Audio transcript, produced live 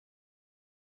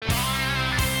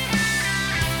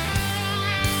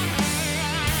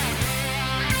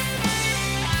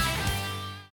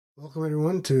Welcome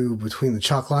everyone to Between the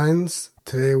Chalk Lines.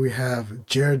 Today we have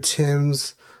Jared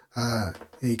Timms, a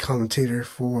commentator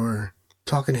for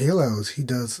Talkin Halos. He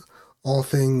does all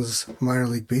things minor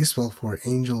league baseball for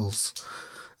Angels.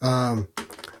 Um,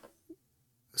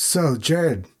 so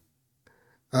Jared,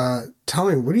 tell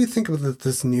me, what do you think of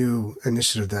this new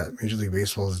initiative that Major League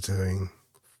Baseball is doing?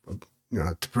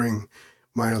 To bring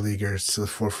minor leaguers to the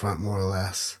forefront, more or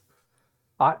less.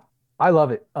 I I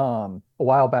love it. A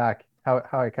while back, how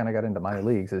I kind of got into minor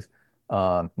leagues is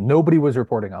nobody was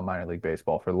reporting on minor league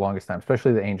baseball for the longest time,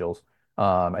 especially the Angels.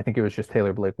 I think it was just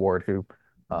Taylor Blake Ward who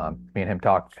me and him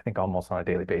talk, I think almost on a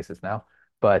daily basis now.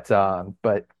 But and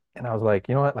I was like,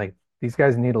 you know what, like these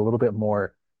guys need a little bit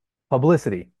more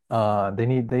publicity. They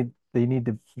need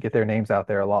to get their names out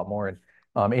there a lot more.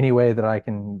 And any way that I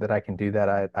can do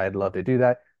that, I'd love to do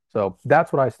that. So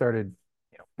that's what I started,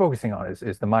 focusing on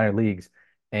is the minor leagues.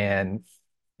 And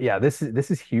yeah, this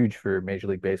is huge for Major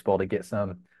League Baseball to get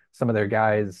some of their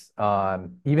guys,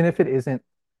 even if it isn't,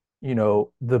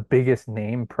 the biggest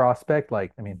name prospect.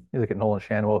 Like, I mean, you look at Nolan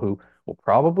Shanwell, who will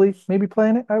probably maybe play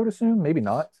in it, I would assume, maybe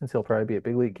not, since he'll probably be at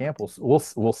big league camp. We'll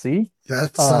see.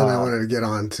 That's something I Um, wanted to get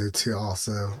on to too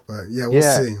also. But yeah, we'll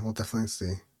yeah, see. We'll definitely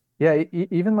see. yeah,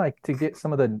 even like to get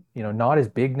some of the, not as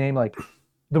big name, like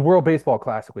the World Baseball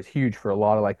Classic was huge for a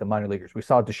lot of like the minor leaguers. We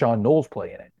saw Deshaun Knowles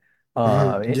play in it.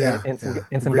 Yeah, And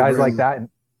some yeah. guys like Rewritten. that. And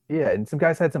yeah, and some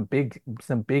guys had some big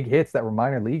hits that were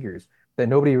minor leaguers that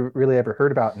nobody really ever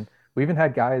heard about. And we even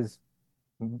had guys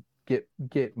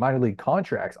get minor league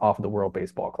contracts off of the World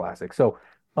Baseball Classic. So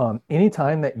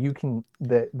anytime that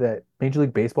that Major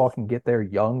League Baseball can get their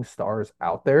young stars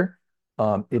out there,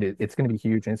 it's going to be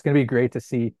huge, and it's going to be great to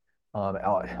see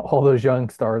all those young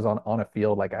stars on a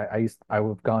field. Like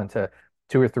I've gone to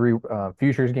two or three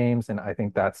Futures games, and I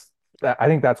think that's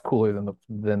cooler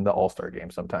than the All-Star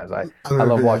game sometimes. I'm I gonna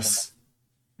love agree. watching. Yes,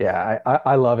 Yeah,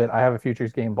 I love it. I have a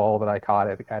futures game ball that I caught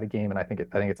at a game, and I think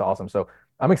it's awesome. So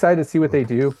I'm excited to see what they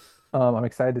do. I'm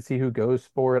excited to see who goes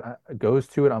for it, goes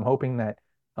to it. I'm hoping that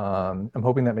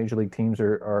major league teams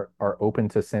are open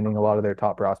to sending a lot of their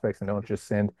top prospects and don't just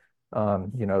send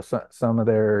some of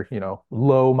their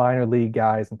low minor league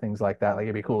guys and things like that. Like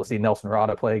it'd be cool to see Nelson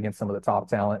Rada play against some of the top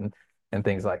talent and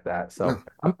things like that. So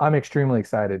no, I'm extremely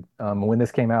excited. When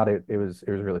this came out, it was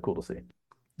really cool to see.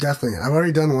 definitely. I've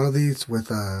already done one of these with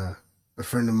a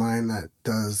friend of mine that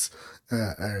does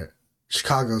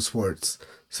Chicago sports.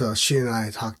 So she and I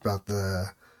talked about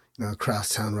the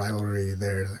crosstown rivalry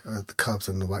there, the Cubs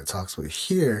and the White Sox. But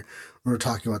here we're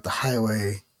talking about the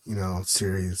highway,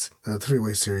 series, the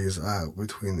three-way series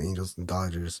between the Angels and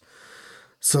Dodgers.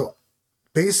 So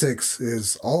basics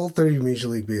is all 30 Major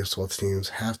League Baseball teams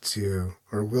have to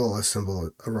or will assemble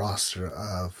a roster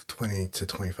of 20 to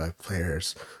 25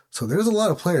 players. So there's a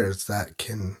lot of players that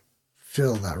can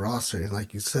fill that roster. And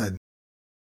like you said,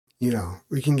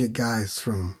 we can get guys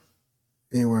from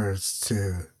anywhere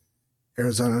to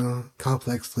Arizona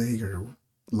Complex League or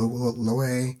Low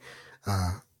A,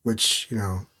 which,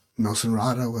 Nelson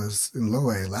Rada was in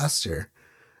Low A last year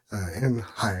and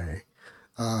High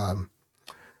A.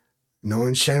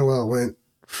 Nolan Shanwell went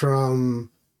from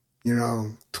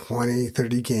 20,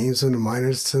 30 games in the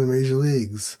minors to the major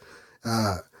leagues.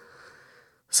 Uh,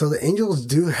 so the Angels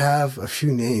do have a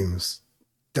few names,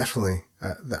 definitely,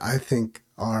 that I think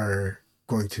are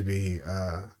going to be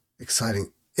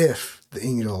exciting if the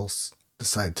Angels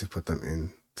decide to put them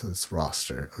into this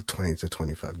roster of 20 to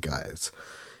 25 guys.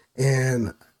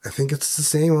 And I think it's the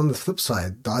same on the flip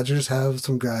side. Dodgers have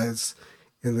some guys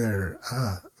in their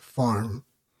farm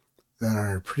that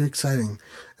are pretty exciting,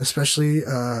 especially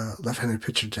left-handed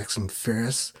pitcher Jackson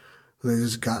Ferris, who they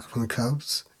just got from the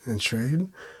Cubs in trade.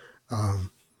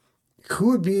 Um, who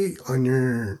would be on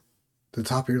the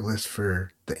top of your list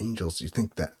for the Angels? You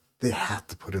think that they have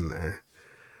to put in there,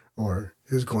 or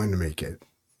who's going to make it?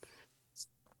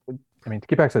 I mean, to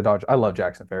get back to the Dodgers, I love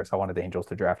Jackson Ferris. I wanted the Angels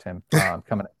to draft him,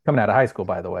 coming out of high school,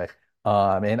 by the way.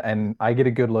 And I get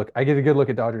a good look. I get a good look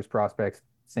at Dodgers prospects,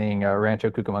 seeing Rancho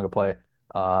Cucamonga play,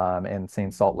 and seeing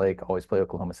Salt Lake always play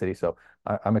Oklahoma City. So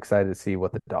I'm excited to see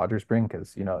what the Dodgers bring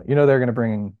because they're going to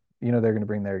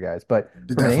bring their guys. But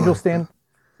Definitely.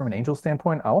 From an Angel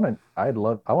standpoint, I want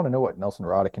to know what Nelson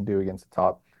Rada can do against the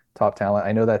top talent.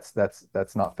 I know that's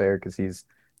not fair because he's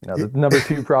the number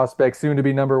two prospect, soon to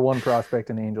be number one prospect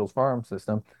in the Angels farm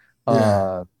system. Yeah.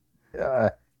 Uh, uh,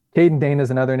 Caden Dana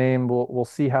is another name. We'll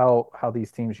see how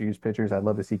these teams use pitchers. I'd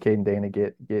love to see Caden Dana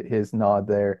get his nod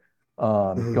there.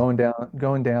 Mhm. Going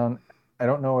down. I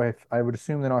don't know if I would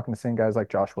assume they're not going to send guys like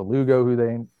Joshua Lugo, who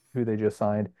they just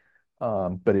signed.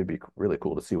 But it'd be really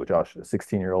cool to see what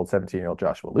 16-year-old, 17-year-old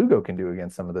Joshua Lugo can do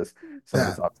against some of this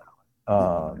That top talent.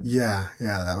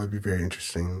 Yeah, that would be very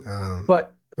interesting.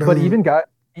 But I But mean,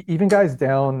 even guys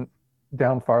down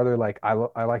farther, like I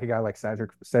like a guy like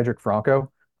Cedric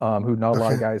Franco, who not a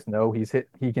lot of okay, guys know.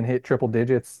 He can hit triple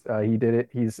digits. He did it.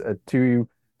 He's a two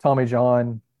Tommy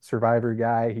John survivor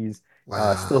guy. He's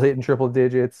still wow, hitting triple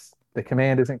digits. The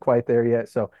command isn't quite there yet.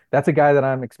 So that's a guy that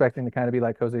I'm expecting to kind of be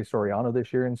like Jose Soriano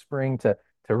this year in spring to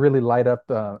really light up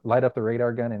the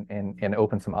radar gun and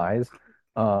open some eyes.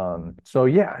 So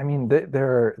yeah, I mean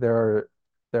there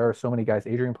are so many guys.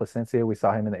 Adrian Placencia, we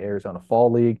saw him in the Arizona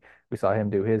Fall League. We saw him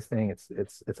do his thing.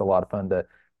 It's a lot of fun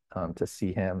to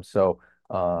see him. So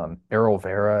Errol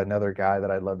Vera, another guy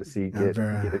that I'd love to see yeah,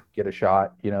 very, get a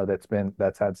shot. You know,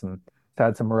 that's had some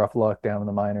rough luck down in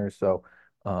the minors. So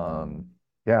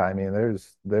yeah, I mean,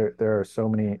 there are so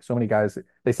many guys.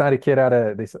 They signed a kid out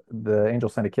of the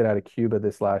Angels signed a kid out of Cuba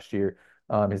this last year.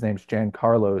 His name's Jan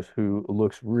Carlos, who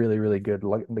looks really good.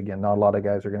 Again, not a lot of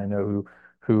guys are going to know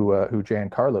who Jan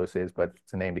Carlos is, but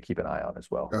it's a name to keep an eye on as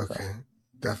well. So okay,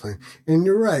 definitely. And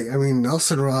you're right. I mean,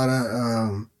 Nelson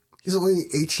Rada, he's only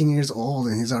 18 years old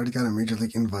and he's already got a major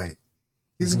league invite.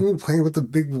 He's mhm. going to be playing with the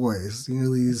big boys,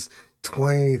 these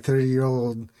 20,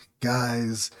 30-year-old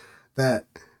guys that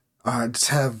just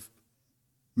have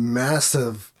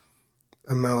massive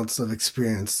amounts of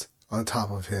experience on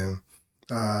top of him.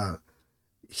 Uh,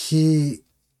 he,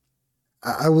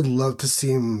 I would love to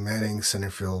see him manning center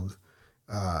field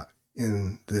uh,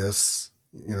 in this,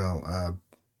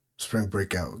 spring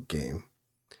breakout game.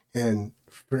 And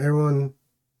for everyone,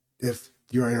 if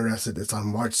you're interested, it's on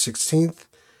March 16th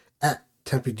at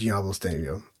Tempe Diablo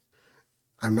Stadium.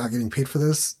 I'm not getting paid for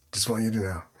this. Just want you to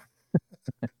know.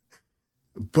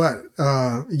 But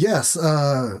yes,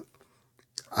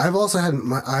 I've also had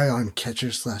my eye on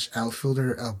catcher slash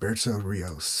outfielder Alberto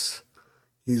Rios.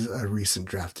 He's a recent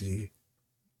draftee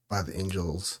by the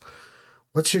Angels.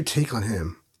 What's your take on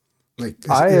him? Like,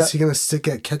 I is he going to stick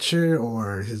at catcher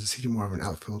or is he more of an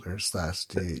outfielder slash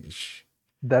DH?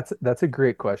 That's a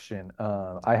great question.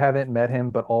 I haven't met him,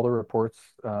 but all the reports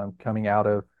coming out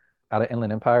of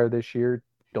Inland Empire this year,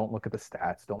 don't look at the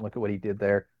stats, don't look at what he did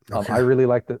there. Okay, I really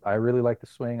like the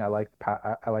swing. I like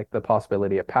the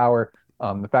possibility of power.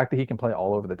 The fact that he can play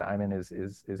all over the diamond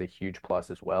is a huge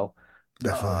plus as well.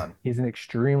 definitely. He's an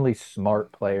extremely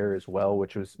smart player as well,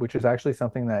 which is actually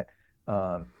something that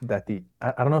that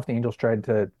I don't know if the Angels tried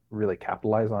to really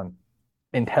capitalize on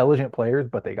intelligent players,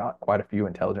 but they got quite a few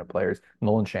intelligent players.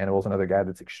 Nolan Schanuel's another guy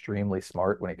that's extremely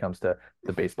smart when it comes to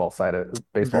the baseball side of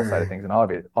Very, things, and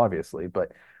obviously,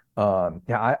 but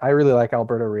yeah, I really like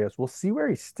Alberto Rios. We'll see where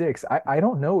he sticks. I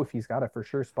don't know if he's got a for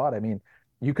sure spot. I mean,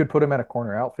 you could put him at a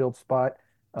corner outfield spot.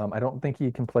 I don't think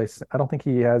he can place. I don't think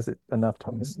he has enough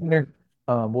time center.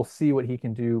 We'll see what he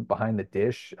can do behind the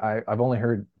dish. I've only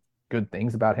heard good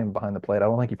things about him behind the plate. I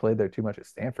don't think he played there too much at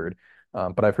Stanford.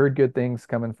 But I've heard good things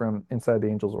coming from inside the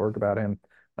Angels org about him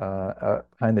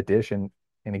behind the dish. And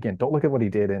again, don't look at what he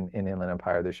did in Inland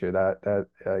Empire this year.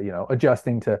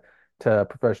 Adjusting to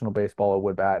professional baseball, a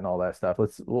wood bat, and all that stuff.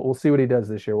 We'll see what he does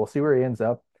this year. We'll see where he ends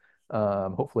up.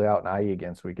 Hopefully out in IE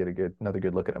again, so we get another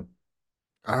good look at him.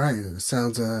 all right.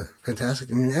 Sounds fantastic.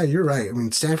 And yeah, you're right. I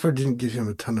mean, Stanford didn't give him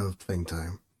a ton of playing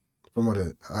time from what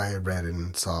I read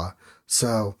and saw.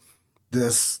 So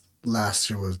this last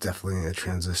year was definitely a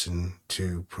transition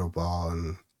to pro ball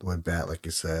and wood bat, like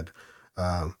you said.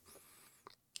 Um,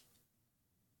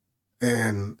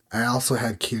 and I also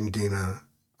had Keaton Dina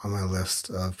on my list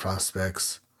of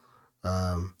prospects.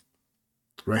 Um,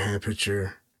 right-handed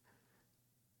pitcher,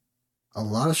 a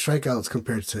lot of strikeouts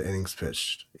compared to innings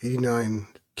pitched. 89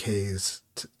 Ks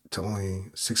to only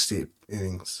 68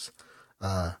 innings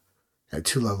at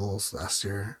two levels last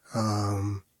year.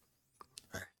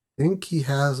 I think he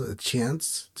has a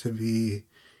chance to be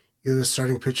either a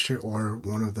starting pitcher or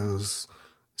one of those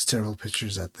sterile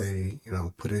pitchers that they,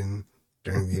 put in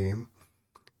during the game.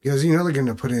 Because they're going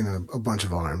to put in a bunch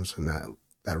of arms in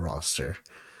that roster.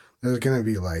 There's going to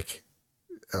be like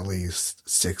at least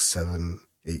 6, 7,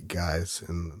 8 guys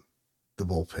in the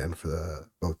bullpen for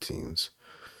both teams.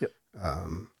 Yep.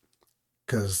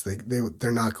 Because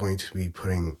they're not going to be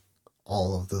putting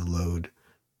all of the load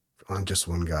on just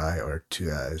one guy or two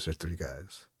guys or three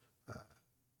guys.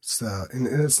 So, and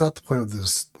it's not the point of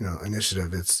this,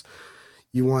 initiative. It's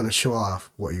you want to show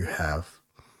off what you have.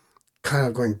 Kind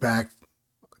of going back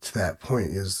to that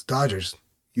point is Dodgers.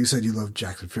 You said you loved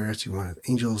Jackson Ferris. You wanted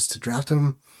Angels to draft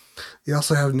him. They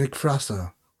also have Nick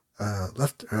Frasso,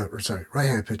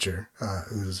 right-handed pitcher,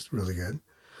 who's really good,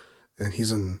 and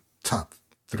he's in top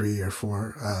 3 or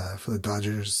 4 for the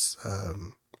Dodgers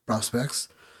prospects.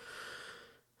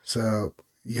 So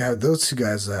you have those two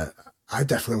guys that I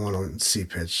definitely want to see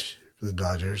pitch the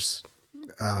Dodgers.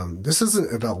 This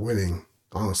isn't about winning,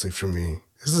 honestly, for me.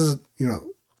 This is,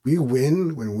 we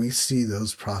win when we see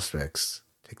those prospects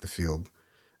take the field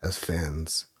as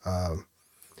fans.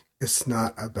 It's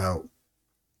not about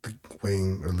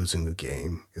winning or losing the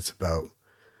game. It's about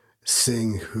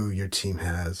seeing who your team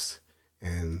has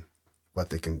and what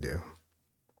they can do.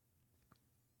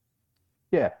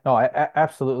 Yeah, no,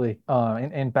 absolutely.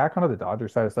 And back onto the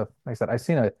Dodgers side of stuff, like I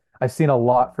said, I've seen a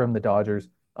lot from the Dodgers,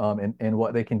 and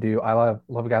what they can do. I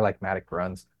love a guy like Maddox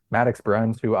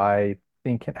Bruns, who I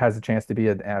think has a chance to be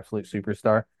an absolute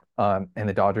superstar. And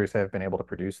the Dodgers have been able to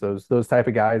produce those type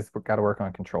of guys. We've got to work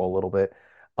on control a little bit.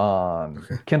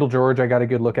 Okay. Kendall George, I got a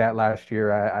good look at last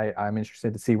year. I'm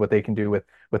interested to see what they can do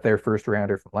with their first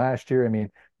rounder from last year. I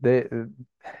mean,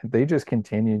 they just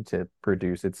continue to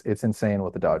produce. It's insane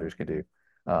what the Dodgers can do,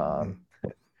 Mm. um,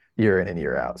 year in and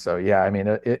year out. So yeah, I mean,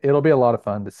 it'll be a lot of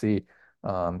fun to see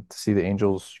the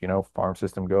Angels, farm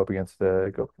system go up against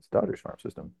the Dodgers farm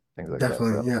system, things like that.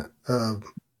 Definitely, So yeah.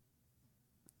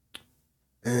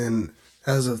 And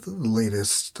as of the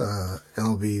latest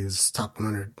MLB's top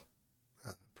 100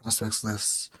 prospects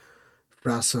list,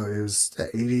 Brasso is at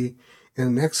 80.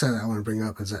 And the next guy that I want to bring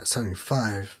up is at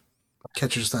 75,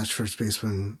 catcher slash first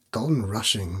baseman Dalton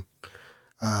Rushing.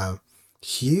 Uh,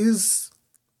 he's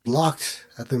blocked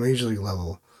at the major league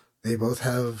level. They both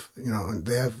have,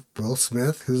 they have Will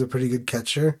Smith, who's a pretty good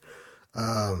catcher.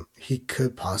 He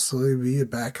could possibly be a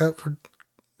backup for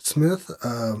Smith.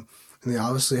 And they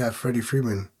obviously have Freddie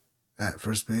Freeman at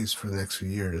first base for the next few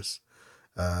years.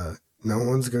 Uh, no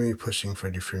one's going to be pushing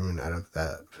Freddie Freeman out of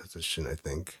that position, I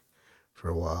think, for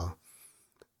a while.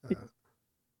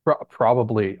 Uh,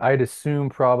 probably, I'd assume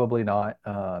probably not.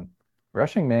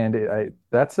 Rushing man,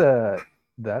 that's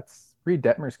Reed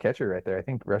Detmer's catcher right there. I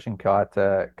think Rushing caught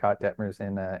Detmer's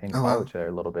in oh, wow. college there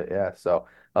a little bit. Yeah, so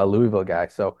a Louisville guy.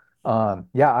 So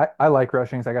yeah, I like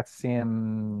Rushings. I got to see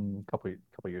him couple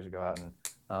years ago out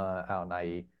in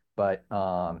IE. But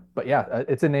yeah,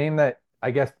 it's a name that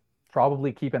I guess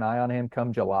probably keep an eye on him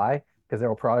come July because there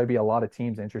will probably be a lot of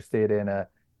teams interested in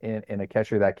a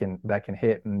catcher that can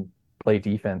hit and play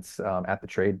defense at the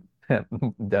trade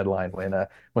deadline when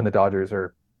the Dodgers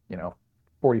are, you know,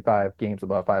 45 games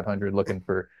above 500 looking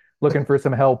for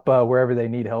some help wherever they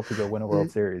need help to go win a World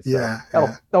Series. So Yeah,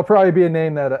 yeah. that'll probably be a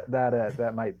name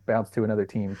that might bounce to another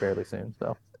team fairly soon.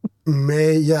 So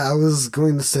Yeah, I was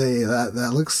going to say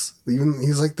that looks even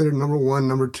he's like their number one,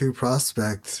 number two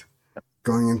prospect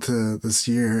going into this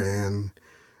year, and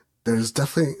there's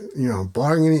definitely,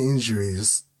 barring any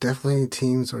injuries, definitely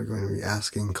teams are going to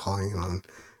be calling on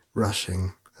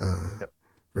rushing yep.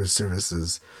 for his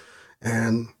services.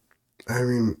 And I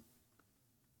mean,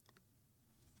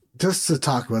 just to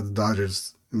talk about the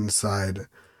Dodgers inside,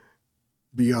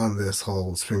 beyond this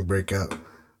whole spring breakout,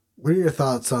 what are your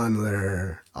thoughts on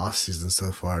their offseason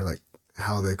so far? Like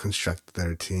how they constructed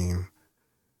their team?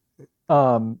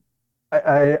 Um,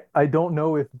 I don't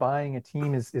know if buying a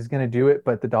team is going to do it,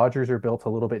 but the Dodgers are built a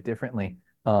little bit differently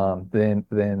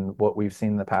than what we've seen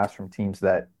in the past from teams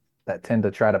that tend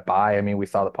to try to buy. I mean, we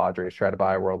saw the Padres try to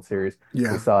buy a World Series. We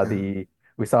Yeah, saw yeah, the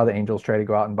Angels try to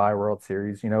go out and buy a World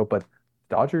Series, but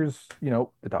the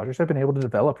Dodgers have been able to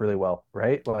develop really well,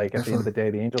 right? Like at the end of definitely. the day,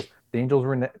 the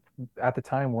Angels at the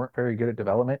time weren't very good at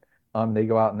development. They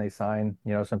go out and they sign,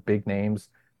 some big names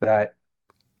that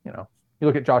you know, you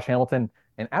look at Josh Hamilton,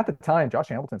 and at the time, Josh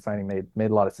Hamilton signing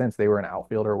made a lot of sense. They were an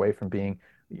outfielder away from being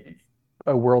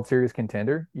a World Series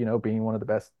contender, being one of the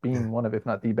best, Yeah, being one of, if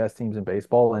not the best teams in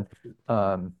baseball. And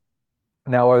um,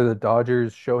 now are the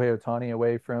Dodgers Shohei Ohtani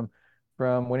away from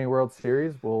winning World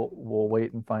Series? We'll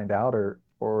wait and find out, or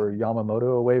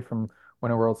Yamamoto away from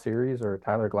winning World Series, or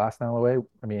Tyler Glasnow away.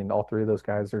 I mean, all three of those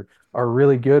guys are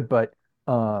really good, but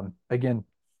again,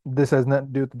 this has nothing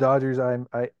to do with the Dodgers.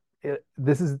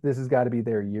 This has got to be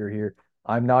their year here.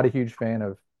 I'm not a huge fan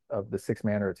of the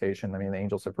six-man rotation. I mean, the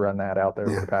Angels have run that out there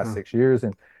over yeah, the past 6 years,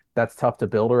 and that's tough to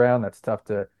build around. That's tough.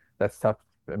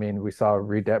 I mean, we saw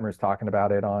Reed Detmers talking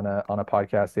about it on a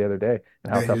podcast the other day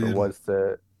and how yeah. He tough it did. was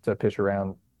to pitch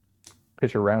around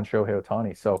Shohei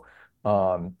Ohtani. So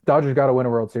Dodgers got to win a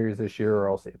World Series this year, or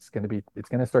else it's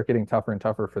gonna start getting tougher and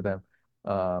tougher for them.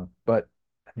 But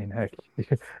I mean, heck,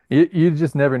 you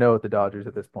just never know with the Dodgers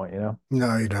at this point, you know?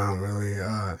 No, you don't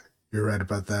really. You're right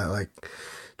about that. Like,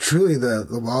 truly, the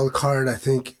wild card I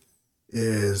think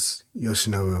is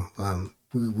Yoshinobu.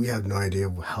 We have no idea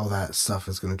how that stuff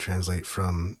is going to translate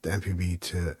from the MPB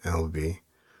to MLB.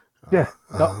 Uh, Yeah,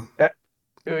 no, uh,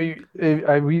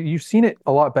 you've seen it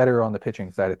a lot better on the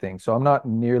pitching side of things, so I'm not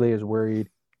nearly as worried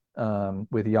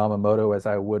with Yamamoto as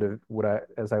I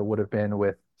would have been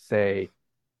with, say,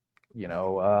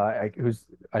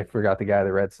 I forgot the guy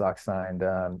the Red Sox signed.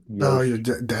 Oh, your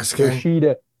desk guy?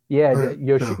 Yoshida. Yeah, No.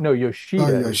 Oh,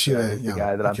 Yoshida Yoshida. is the Yeah.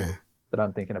 guy Okay. that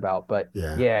I'm thinking about. But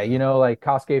Yeah. yeah, like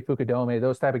Kosuke Fukudome,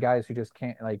 those type of guys who just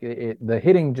can't like the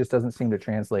hitting just doesn't seem to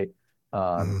translate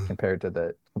Mm, compared to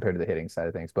the hitting side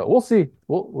of things. But we'll see.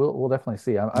 We'll definitely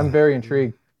see. I'm very mm.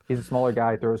 intrigued. He's a smaller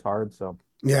guy, throws hard, so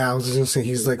Yeah, I was just gonna say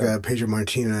he's really like tough. a Pedro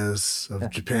Martinez of Yeah.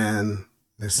 Japan,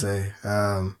 they say.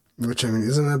 Which I mean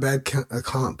isn't a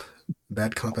comp,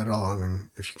 bad comp at all. I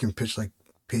mean, if you can pitch like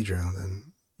Pedro,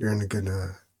 then you're in a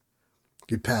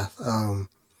good path.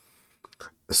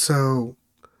 So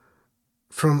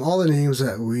from all the names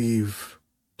that we've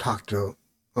talked about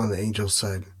on the Angels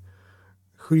side,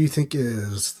 who do you think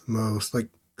is the most like?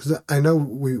 Because I know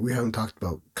we haven't talked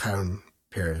about Kyron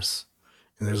Paris,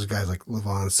 and there's guys like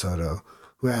Levon Soto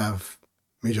who have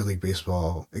Major League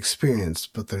Baseball experience,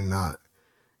 but they're not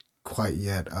quite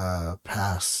yet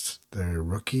past their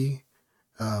rookie.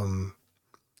 Um,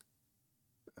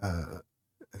 uh,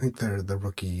 I think they're the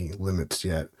rookie limits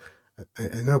yet.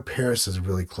 I know Paris is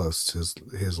really close to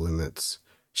his limits.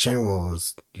 Shanwell,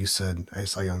 as you said, I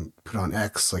saw you put on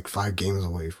X like 5 games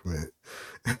away from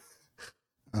it.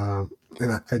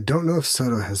 And I don't know if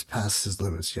Soto has passed his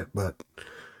limits yet, but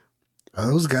are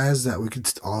those guys that we could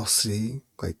all see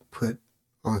like put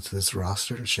onto this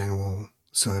roster? Shanwell,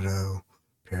 Soto,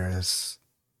 Paris.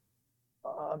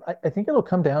 I think it'll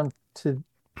come down to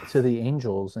the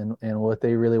Angels and what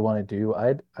they really want to do.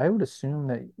 I would assume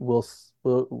that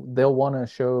they'll want to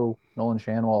show Nolan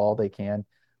Shanwell all they can.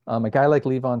 A guy like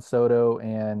Levon Soto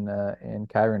and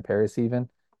Kyron Paris even.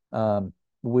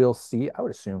 We'll see. I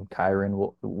would assume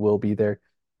Kyron will be there.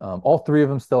 All three of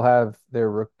them still have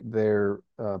their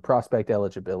prospect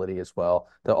eligibility as well.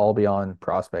 They'll all be on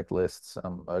prospect lists,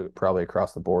 probably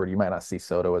across the board. You might not see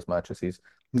Soto as much as he's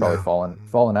probably No.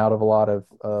 fallen out of a lot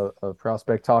of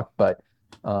prospect talk. But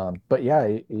yeah,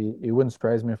 it wouldn't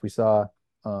surprise me if we saw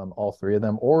all three of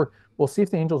them. Or we'll see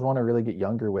if the Angels want to really get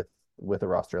younger with a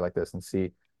roster like this and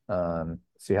see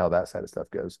how that side of stuff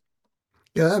goes.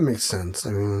 Yeah, that makes sense.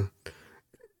 I mean,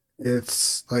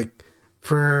 it's like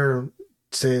for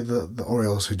say the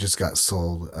Orioles who just got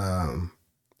sold.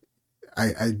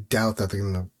 I doubt that they're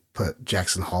gonna put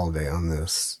Jackson Holiday on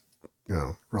this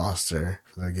roster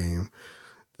for the game.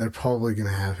 They're probably gonna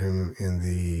have him in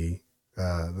the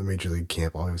major league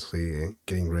camp, obviously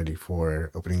getting ready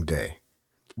for opening day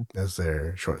as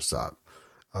their shortstop.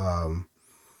 Um,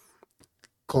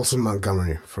 Colson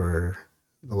Montgomery for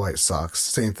the White Sox,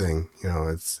 same thing.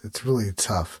 It's really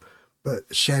tough. But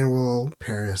Shanwell,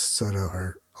 Paris, Soto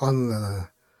are on the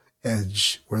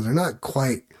edge where they're not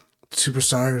quite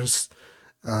superstars,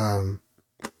 um,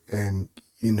 and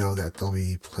you know that they'll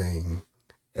be playing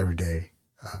every day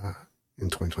in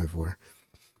 2024.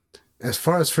 As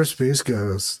far as first base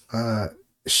goes,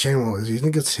 Shanwell, do you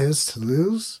think it's his to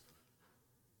lose?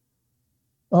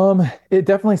 It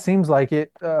definitely seems like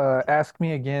it. Ask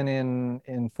me again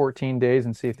in 14 days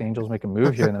and see if the Angels make a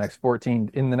move here in the next 14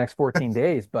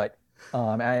 days. But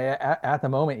at the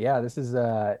moment, yeah, this is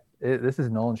Nolan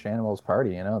Shanwell's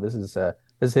party. This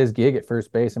is his gig at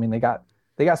first base. I mean, they got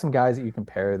some guys that you can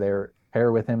pair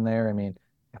with him there. I mean,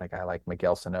 got a guy like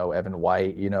Miguel Sano, Evan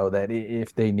White, that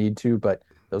if they need to, but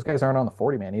those guys aren't on the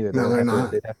 40 man either. No, they're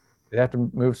not. They'd have to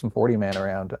move some 40 man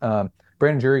around.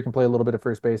 Brandon Drury can play a little bit of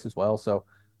first base as well, so.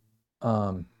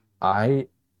 Um, I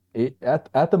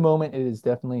at the moment it is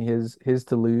definitely his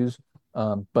to lose.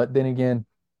 But then again,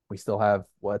 we still have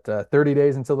 30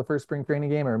 days until the first spring training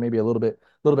game, or maybe a little bit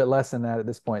less than that at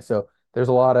this point. So there's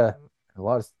a lot of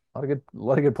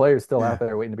good players still Yeah, out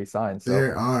there waiting to be signed. So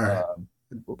there are. um,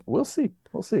 we'll see.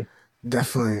 We'll see.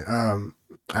 Definitely.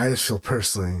 I just feel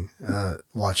personally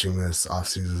watching this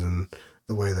offseason,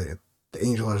 the way that the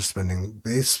Angels are spending.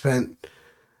 They spent,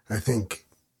 I think,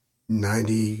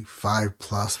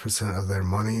 95+% of their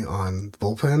money on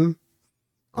bullpen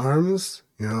arms.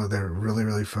 They're really,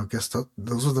 really focused.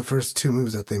 Those were the first two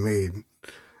moves that they made.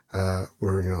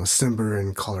 Were Simber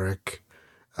and Kolarek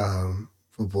for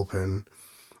bullpen,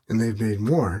 and they've made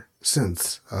more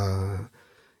since. The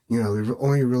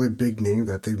only really big name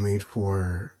that they've made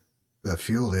for the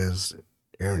field is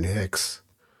Aaron Hicks,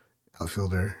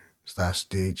 outfielder slash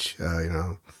DH.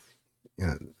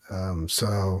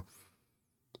 So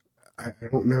I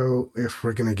don't know if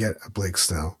we're gonna get a Blake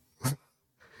Snell.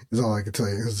 Is all I can tell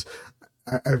you. 'Cause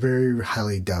I very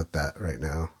highly doubt that right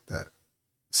now that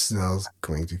Snell's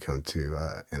going to come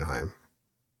to Anaheim.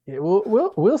 Yeah,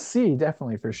 we'll see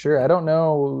definitely for sure. I don't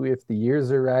know if the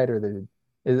years are right or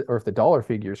if the dollar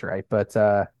figure's right, but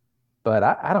But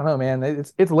I don't know, man.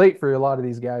 It's late for a lot of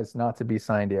these guys not to be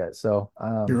signed yet. So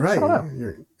You're I right. don't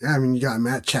know. Yeah, I mean, you got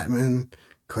Matt Chapman,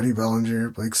 Cody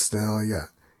Bellinger, Blake Snell. You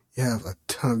have a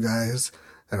ton of guys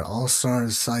that are all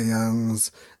stars, Cy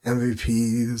Youngs,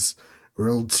 MVPs,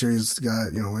 World Series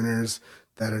winners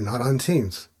that are not on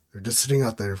teams. They're just sitting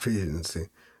out there in free agency.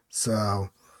 So,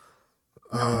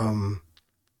 um,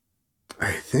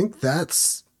 I think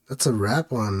that's a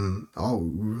wrap on all.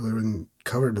 We really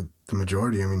covered the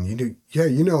majority. I mean,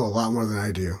 you know a lot more than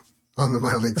I do on the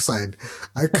minor league side.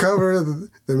 I cover the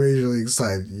major league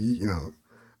side.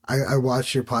 I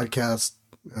watch your podcast,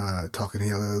 Talking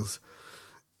Halos.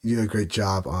 You do a great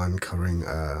job on covering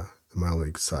the minor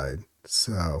league side.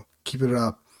 So keep it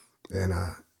up, and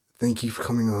thank you for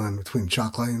coming on Between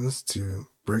Chalk Lines to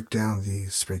break down the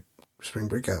spring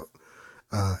breakout,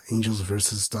 Angels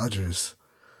versus Dodgers.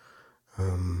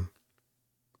 Um,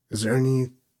 is there any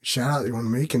shout out you want to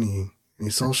make? Any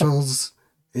socials?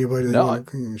 Anybody that you No, want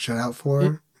to shout out it-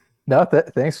 for? no.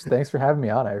 Thanks for having me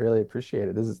on. I really appreciate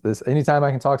it. This anytime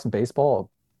I can talk some baseball,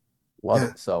 love Yeah,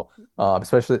 it. So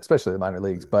especially the minor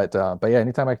leagues. But yeah,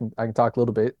 anytime I can talk a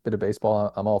little bit of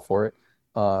baseball, I'm all for it.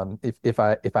 If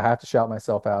I have to shout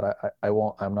myself out, I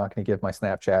won't. I'm not going to give my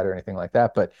Snapchat or anything like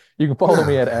that. But you can follow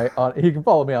me no, on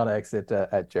X at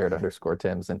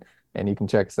Jared_Tims, and you can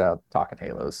check us out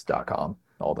talkinhalos.com.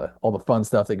 All the fun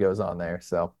stuff that goes on there.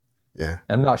 So yeah.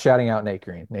 and I'm not shouting out Nate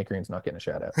Green. Nate Green's not getting a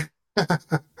shout out.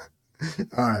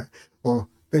 All right. Well,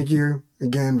 thank you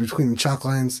again. Between the Chalk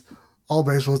Lines, all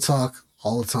baseball talk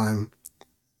all the time.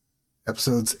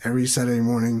 Episodes every Saturday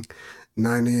morning,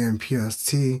 9 a.m.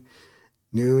 PST,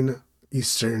 noon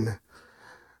Eastern.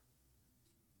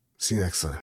 See you next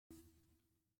time.